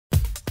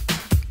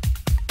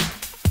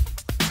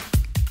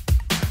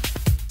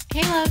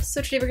Hey loves,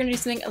 so today we're going to do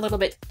something a little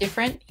bit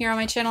different here on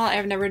my channel.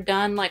 I've never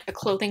done like a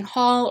clothing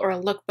haul or a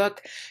lookbook,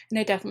 and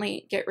I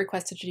definitely get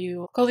requested to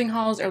do clothing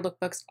hauls or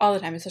lookbooks all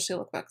the time,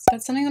 especially lookbooks.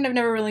 That's something that I've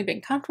never really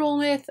been comfortable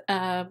with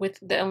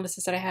the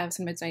illnesses that I have.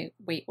 Sometimes my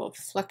weight will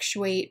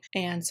fluctuate,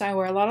 and so I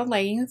wear a lot of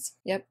leggings.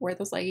 Yep, wear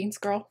those leggings,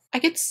 girl. I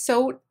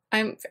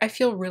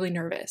feel really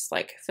nervous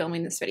like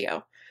filming this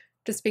video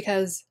just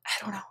because,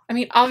 I don't know. I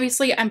mean,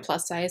 obviously I'm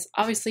plus size.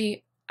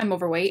 Obviously I'm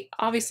overweight.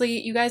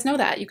 Obviously, you guys know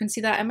that. You can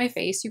see that on my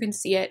face. You can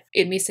see it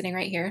in me sitting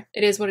right here.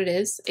 It is what it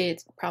is.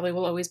 It probably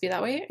will always be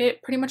that way.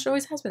 It pretty much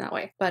always has been that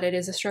way, but it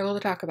is a struggle to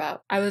talk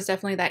about. I was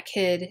definitely that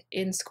kid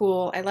in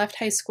school. I left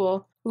high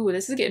school. Ooh,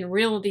 this is getting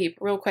real deep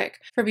real quick,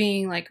 for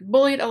being like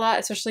bullied a lot,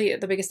 especially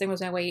the biggest thing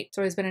was my weight. It's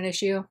always been an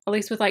issue. At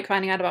least with like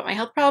finding out about my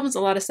health problems,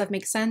 a lot of stuff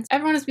makes sense.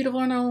 Everyone is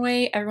beautiful in their own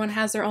way. Everyone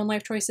has their own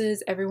life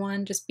choices.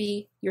 Everyone just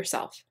be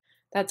yourself.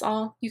 That's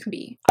all you can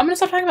be. I'm gonna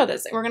stop talking about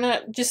this. We're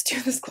gonna just do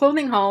this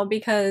clothing haul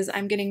because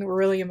I'm getting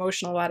really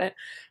emotional about it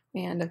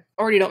and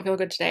already don't feel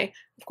good today,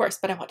 of course,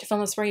 but I want to film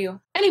this for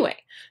you. Anyway,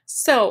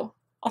 so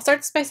I'll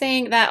start this by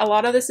saying that a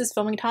lot of this is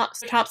filming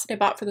tops. Tops that I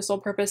bought for the sole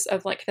purpose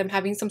of like them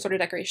having some sort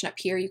of decoration up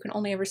here. You can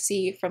only ever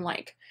see from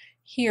like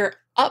here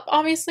up,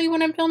 obviously,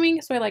 when I'm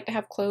filming. So I like to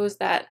have clothes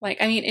that, like,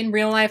 I mean, in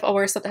real life, I'll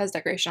wear stuff that has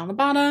decoration on the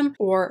bottom,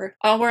 or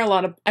I wear a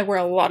lot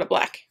of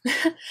black.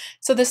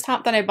 So this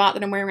top that I bought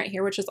that I'm wearing right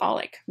here, which is all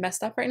like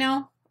messed up right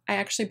now, I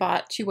actually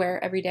bought to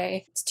wear every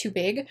day. It's too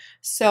big.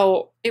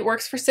 So it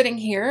works for sitting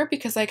here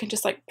because I can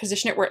just like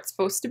position it where it's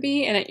supposed to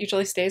be, and it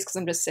usually stays because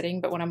I'm just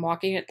sitting, but when I'm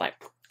walking, it like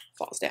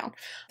falls down.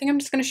 I think I'm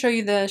just going to show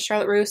you the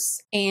Charlotte Russe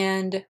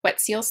and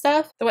Wet Seal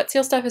stuff. The Wet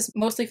Seal stuff is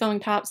mostly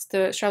filming tops.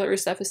 The Charlotte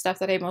Russe stuff is stuff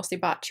that I mostly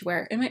bought to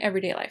wear in my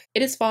everyday life.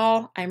 It is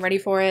fall. I'm ready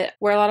for it.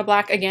 Wear a lot of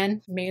black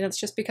again. Maybe that's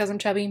just because I'm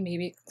chubby.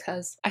 Maybe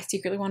because I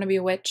secretly want to be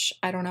a witch.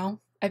 I don't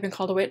know. I've been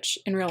called a witch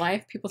in real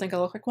life. People think I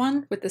look like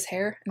one with this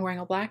hair and wearing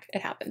all black.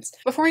 It happens.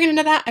 Before we get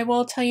into that, I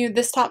will tell you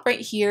this top right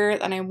here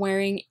that I'm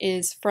wearing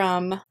is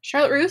from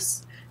Charlotte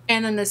Russe.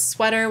 And then this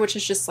sweater, which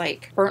is just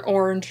like burnt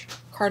orange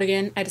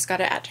cardigan. I just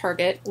got it at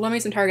Target. Love me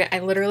some Target. I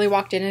literally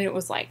walked in and it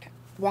was like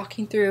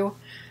walking through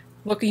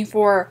looking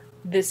for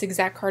this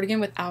exact cardigan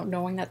without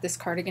knowing that this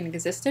cardigan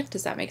existed.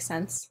 Does that make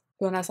sense?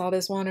 When I saw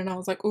this one and I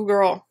was like, ooh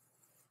girl,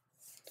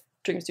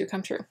 dreams do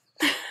come true.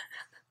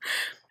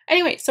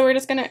 Anyway, so we're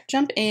just gonna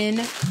jump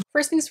in.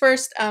 First things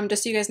first,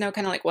 just so you guys know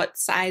kind of like what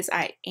size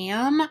I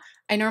am.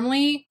 I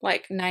normally,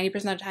 like 90%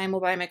 of the time,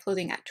 will buy my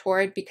clothing at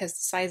Torrid because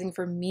the sizing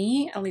for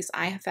me, at least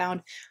I have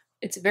found,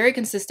 it's very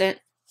consistent.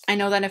 I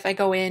know that if I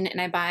go in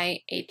and I buy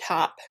a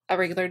top, a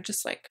regular,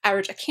 just like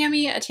average, a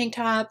cami, a tank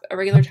top, a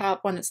regular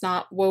top, one that's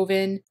not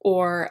woven,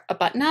 or a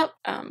button up,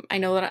 I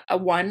know that a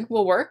 1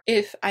 will work.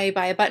 If I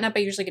buy a button up, I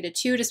usually get a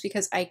 2 just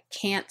because I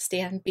can't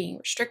stand being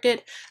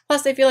restricted.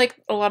 Plus, I feel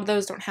like a lot of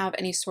those don't have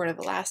any sort of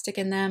elastic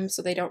in them,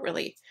 so they don't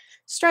really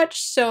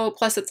stretch. So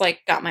plus it's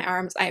like got my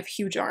arms. I have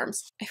huge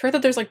arms. I've heard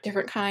that there's like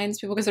different kinds.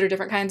 People consider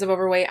different kinds of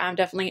overweight. I'm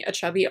definitely a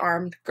chubby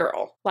armed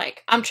girl.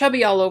 Like I'm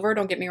chubby all over,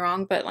 don't get me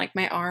wrong, but like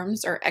my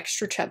arms are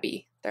extra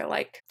chubby. They're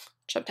like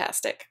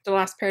chubtastic. The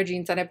last pair of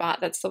jeans that I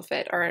bought that still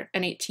fit are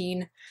an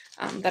 18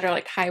 that are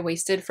like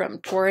high-waisted from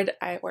Torrid.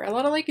 I wear a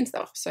lot of leggings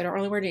though, so I don't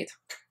really wear jeans,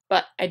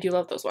 but I do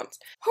love those ones.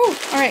 Whew.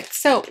 All right,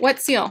 so Wet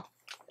Seal.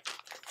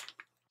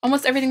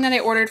 Almost everything that I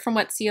ordered from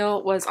Wet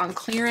Seal was on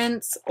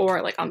clearance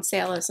or like on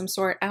sale of some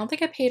sort. I don't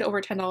think I paid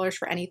over $10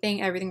 for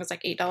anything. Everything was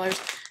like $8,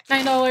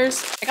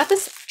 $9. I got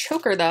this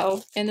choker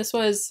though, and this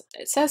was,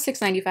 it says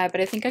 $6.95, but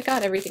I think I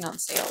got everything on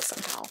sale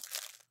somehow.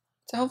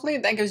 So hopefully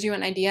that gives you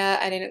an idea.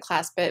 I didn't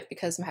clasp it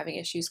because I'm having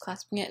issues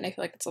clasping it, and I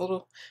feel like it's a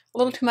little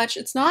too much.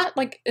 It's not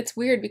like, it's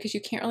weird because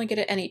you can't really get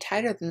it any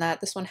tighter than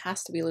that. This one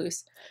has to be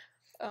loose.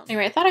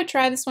 Anyway, I thought I'd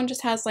try. This one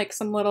just has like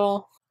some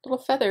little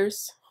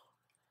feathers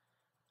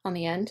on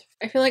the end.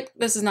 I feel like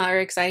this is not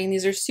very exciting.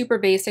 These are super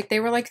basic. They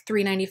were like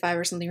 $3.95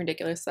 or something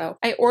ridiculous. So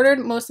I ordered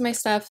most of my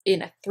stuff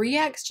in a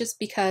 3X just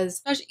because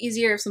it's much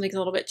easier if something's a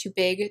little bit too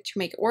big to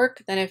make it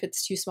work than if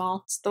it's too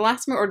small. So the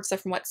last time I ordered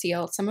stuff from Wet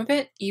Seal, some of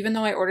it, even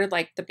though I ordered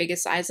like the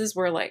biggest sizes,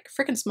 were like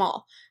freaking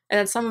small. And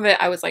then some of it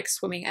I was like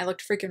swimming. I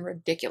looked freaking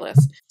ridiculous.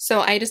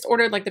 So I just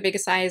ordered like the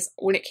biggest size.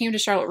 When it came to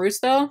Charlotte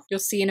Russe though, you'll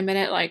see in a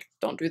minute, like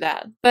don't do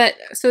that. But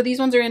so these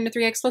ones are in the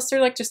 3X, plus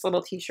they're like just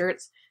little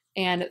t-shirts.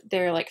 And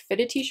they're like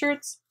fitted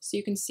t-shirts, so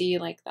you can see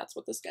like that's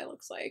what this guy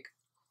looks like.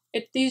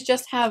 These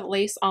just have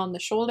lace on the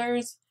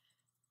shoulders.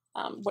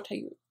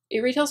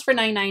 It retails for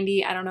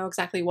 $9.90. I don't know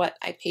exactly what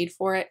I paid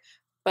for it,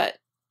 but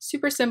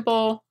super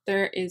simple.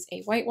 There is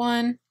a white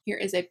one. Here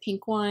is a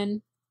pink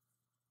one.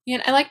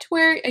 And I like to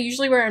wear, I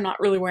usually wear, I'm not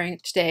really wearing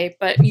it today,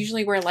 but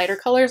usually wear lighter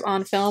colors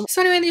on film.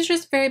 So anyway, these are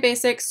just very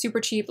basic, super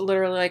cheap,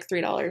 literally like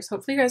 $3.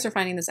 Hopefully you guys are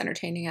finding this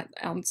entertaining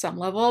on some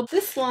level.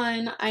 This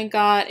one I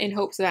got in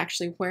hopes of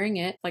actually wearing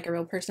it like a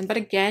real person. But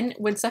again,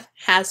 when stuff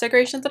has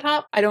decoration at the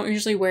top, I don't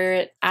usually wear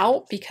it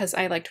out because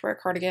I like to wear a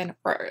cardigan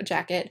or a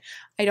jacket.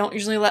 I don't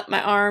usually let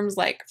my arms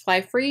like fly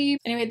free.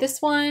 Anyway,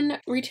 this one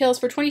retails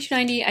for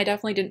 $22.90. I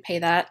definitely didn't pay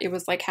that. It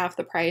was like half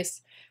the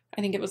price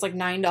I think it was like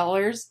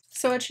 $9.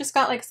 So it's just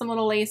got like some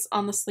little lace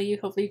on the sleeve.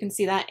 Hopefully you can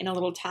see that, in a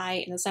little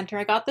tie in the center.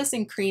 I got this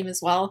in cream as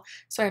well,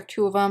 so I have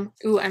 2 of them.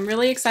 Ooh, I'm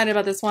really excited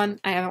about this one.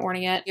 I haven't worn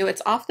it yet.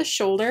 It's off the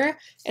shoulder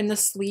and the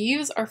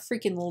sleeves are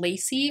freaking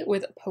lacy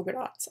with polka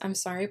dots. I'm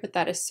sorry, but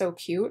that is so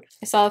cute.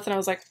 I saw this and I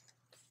was like,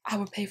 I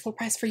would pay full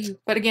price for you.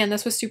 But again,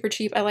 this was super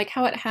cheap. I like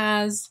how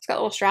it's got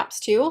little straps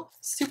too.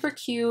 Super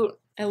cute.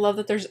 I love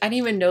that I didn't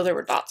even know there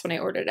were dots when I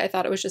ordered it. I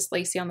thought it was just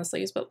lacy on the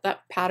sleeves, but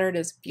that pattern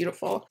is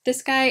beautiful.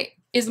 This guy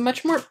is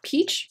much more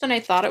peach than I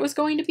thought it was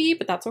going to be,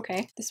 but that's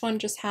okay. This one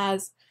just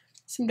has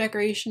some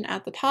decoration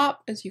at the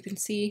top, as you can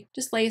see,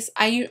 just lace.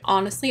 I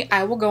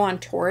will go on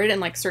Torrid and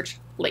like search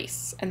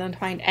lace and then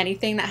find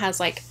anything that has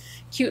like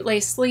cute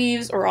lace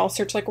sleeves, or I'll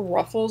search like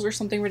ruffles or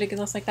something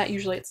ridiculous like that.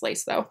 Usually it's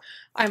lace though.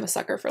 I'm a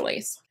sucker for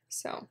lace.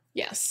 So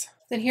yes.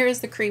 Then here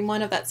is the cream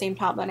one of that same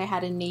top that I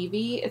had in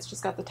navy. It's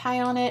just got the tie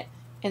on it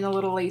and the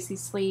little lacy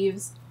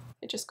sleeves.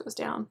 It just goes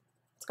down.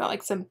 It's got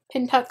like some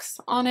pin tucks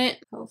on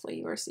it. Hopefully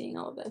you are seeing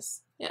all of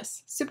this.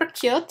 Yes, super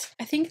cute.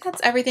 I think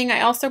that's everything.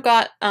 I also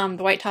got the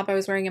white top I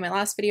was wearing in my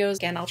last videos.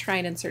 Again, I'll try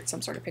and insert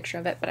some sort of picture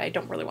of it, but I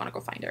don't really want to go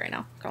find it right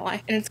now, not gonna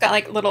lie. And it's got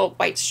like little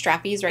white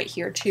strappies right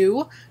here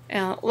too.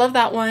 Love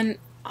that one.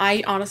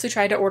 I honestly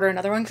tried to order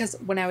another one because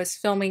when I was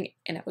filming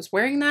and I was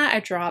wearing that,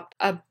 I dropped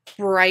a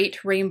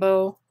bright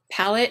rainbow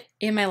palette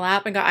in my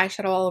lap and got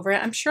eyeshadow all over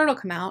it. I'm sure it'll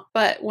come out,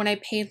 but when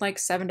I paid like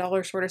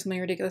 $7 for it or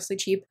something ridiculously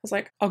cheap, I was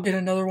like, I'll get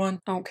another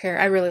one. I don't care.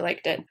 I really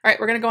liked it. All right,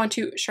 we're gonna go on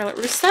to Charlotte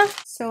Russe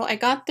stuff. So I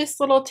got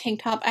this little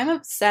tank top. I'm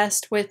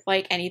obsessed with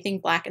like anything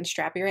black and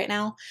strappy right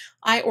now.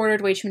 I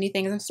ordered way too many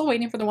things. I'm still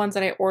waiting for the ones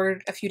that I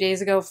ordered a few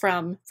days ago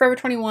from Forever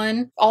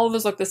 21. All of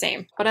those look the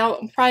same, but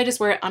I'll probably just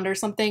wear it under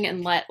something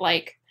and let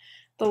like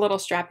the little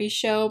strappies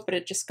show, but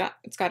it's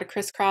got a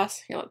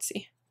crisscross. Here, let's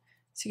see.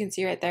 So you can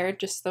see right there,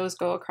 just those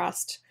go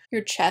across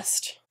your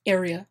chest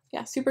area.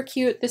 Yeah, super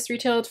cute. This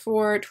retailed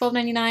for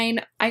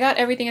 $12.99. I got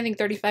everything, I think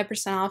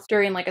 35% off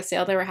during like a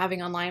sale they were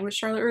having online with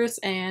Charlotte Russe,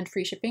 and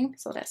free shipping,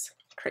 so that's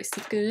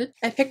crazy good.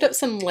 I picked up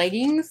some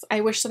leggings.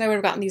 I wish that I would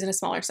have gotten these in a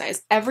smaller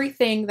size.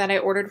 Everything that I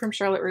ordered from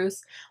Charlotte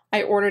Russe,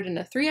 I ordered in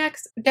a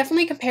 3X.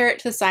 Definitely compare it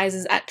to the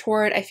sizes at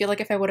Torrid. I feel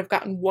like if I would have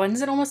gotten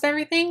ones in almost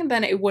everything,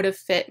 then it would have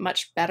fit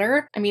much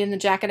better. I mean, in the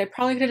jacket, I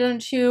probably could have done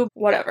 2,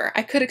 whatever.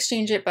 I could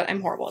exchange it, but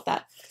I'm horrible at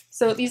that.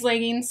 So these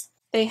leggings,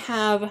 they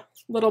have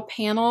little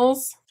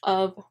panels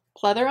of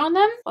pleather on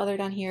them, pleather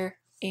down here,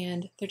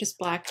 and they're just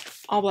black,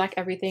 all black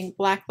everything.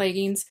 Black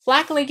leggings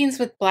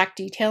with black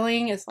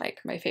detailing is like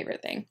my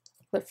favorite thing.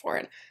 Live for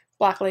it.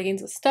 Black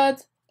leggings with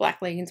studs,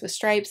 black leggings with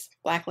stripes,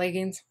 black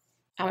leggings.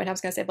 How many times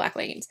can I say black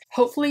leggings?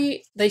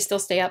 Hopefully they still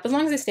stay up. As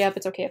long as they stay up,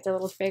 it's okay if they're a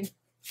little big.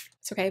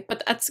 It's okay,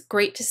 but that's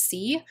great to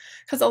see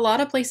because a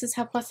lot of places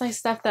have plus size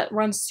stuff that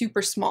runs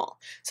super small.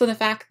 So the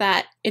fact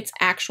that it's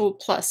actual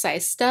plus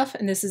size stuff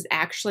and this is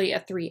actually a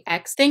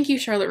 3X. Thank you,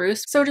 Charlotte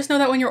Russe. So just know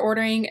that when you're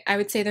ordering, I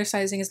would say their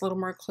sizing is a little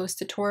more close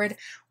to Torrid.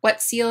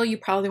 Wet Seal, you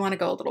probably want to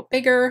go a little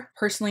bigger,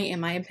 personally, in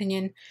my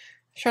opinion.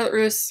 Charlotte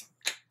Russe,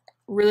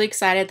 really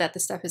excited that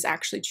this stuff is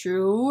actually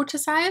true to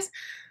size.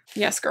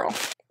 Yes, girl.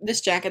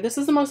 This jacket, this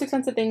is the most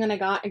expensive thing that I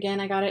got. Again,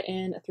 I got it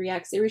in a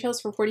 3X. It retails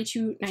for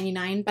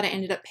 $42.99, but I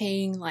ended up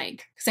paying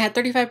like, because I had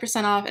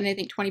 35% off and I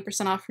think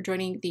 20% off for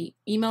joining the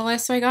email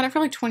list. So I got it for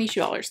like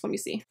 $22. Let me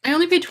see. I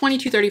only paid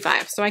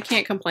 $22.35, so I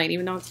can't complain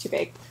even though it's too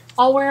big.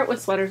 I'll wear it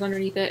with sweaters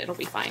underneath it. It'll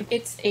be fine.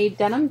 It's a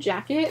denim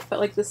jacket, but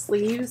like the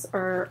sleeves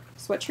are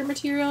sweatshirt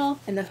material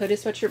and the hood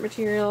is sweatshirt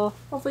material.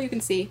 Hopefully you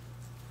can see.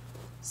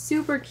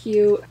 Super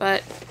cute,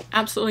 but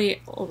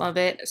absolutely love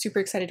it. Super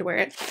excited to wear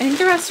it. I think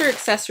the rest are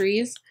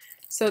accessories.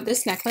 So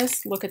this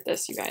necklace, look at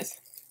this, you guys.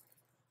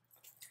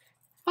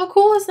 How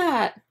cool is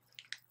that?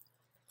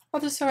 Oh,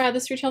 this is so rad.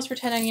 This retails for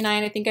 $10.99.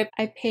 I think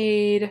I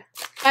paid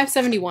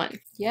 $5.71.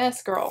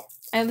 Yes, girl.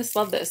 I just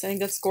love this. I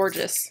think that's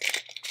gorgeous.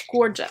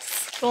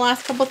 Gorgeous. The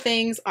last couple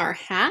things are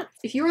hats.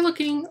 If you were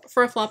looking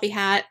for a floppy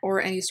hat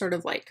or any sort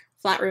of like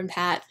flat rimmed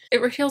hat,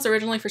 it retails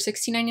originally for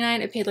 $16.99.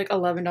 I paid like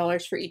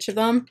 $11 for each of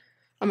them.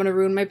 I'm gonna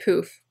ruin my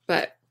poof,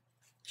 but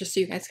just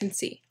so you guys can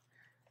see.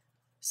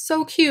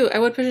 So cute. I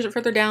would push it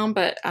further down,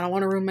 but I don't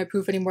want to ruin my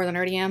poof any more than I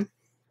already am.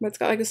 But it's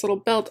got like this little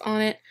belt on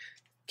it,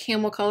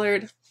 camel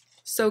colored.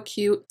 So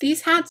cute.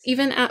 These hats,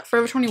 even at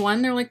Forever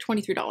 21, they're like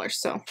 $23,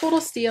 so total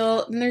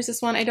steal. And there's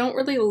this one. I don't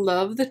really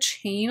love the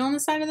chain on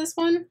the side of this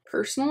one,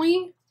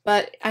 personally,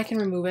 but I can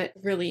remove it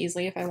really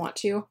easily if I want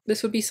to.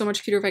 This would be so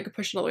much cuter if I could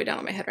push it all the way down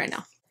on my head right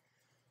now.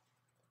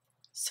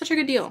 Such a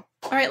good deal.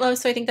 All right, loves,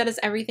 so I think that is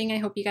everything. I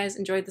hope you guys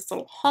enjoyed this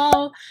little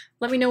haul.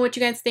 Let me know what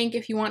you guys think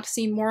if you want to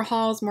see more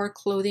hauls, more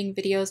clothing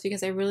videos,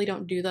 because I really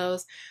don't do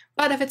those.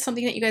 But if it's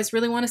something that you guys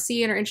really want to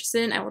see and are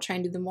interested in, I will try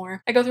and do them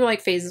more. I go through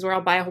like phases where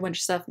I'll buy a whole bunch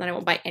of stuff and then I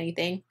won't buy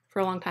anything for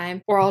a long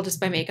time, or I'll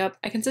just buy makeup.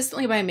 I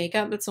consistently buy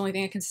makeup. That's the only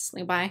thing I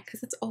consistently buy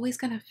because it's always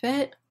gonna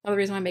fit. Another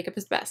reason why makeup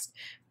is best.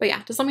 But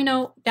yeah, just let me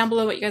know down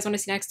below what you guys want to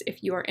see next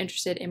if you are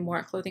interested in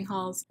more clothing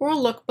hauls or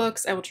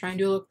lookbooks. I will try and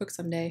do a lookbook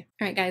someday.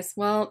 All right, guys.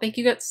 Well, thank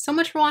you guys so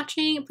much for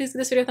watching. Please give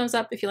this video a thumbs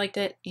up if you liked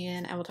it,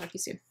 and I will talk to you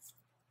soon.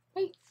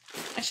 Bye.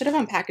 I should have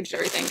unpackaged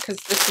everything because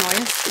this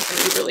noise is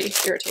going to be really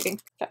irritating.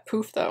 That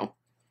poof though.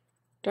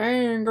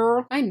 Dang,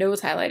 girl. My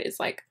nose highlight is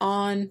like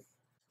on,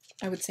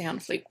 I would say on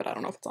fleek, but I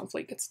don't know if it's on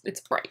fleek.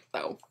 It's bright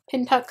though.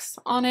 Pin tucks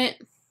on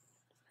it.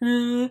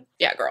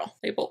 Yeah, girl.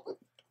 Label.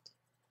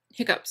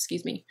 Hiccups,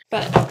 excuse me.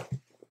 But I'm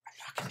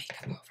not gonna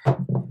makeup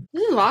over.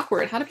 This is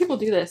awkward. How do people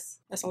do this?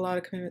 That's a lot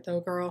of commitment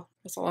though, girl.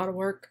 That's a lot of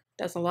work.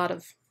 That's a lot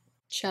of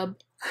chub.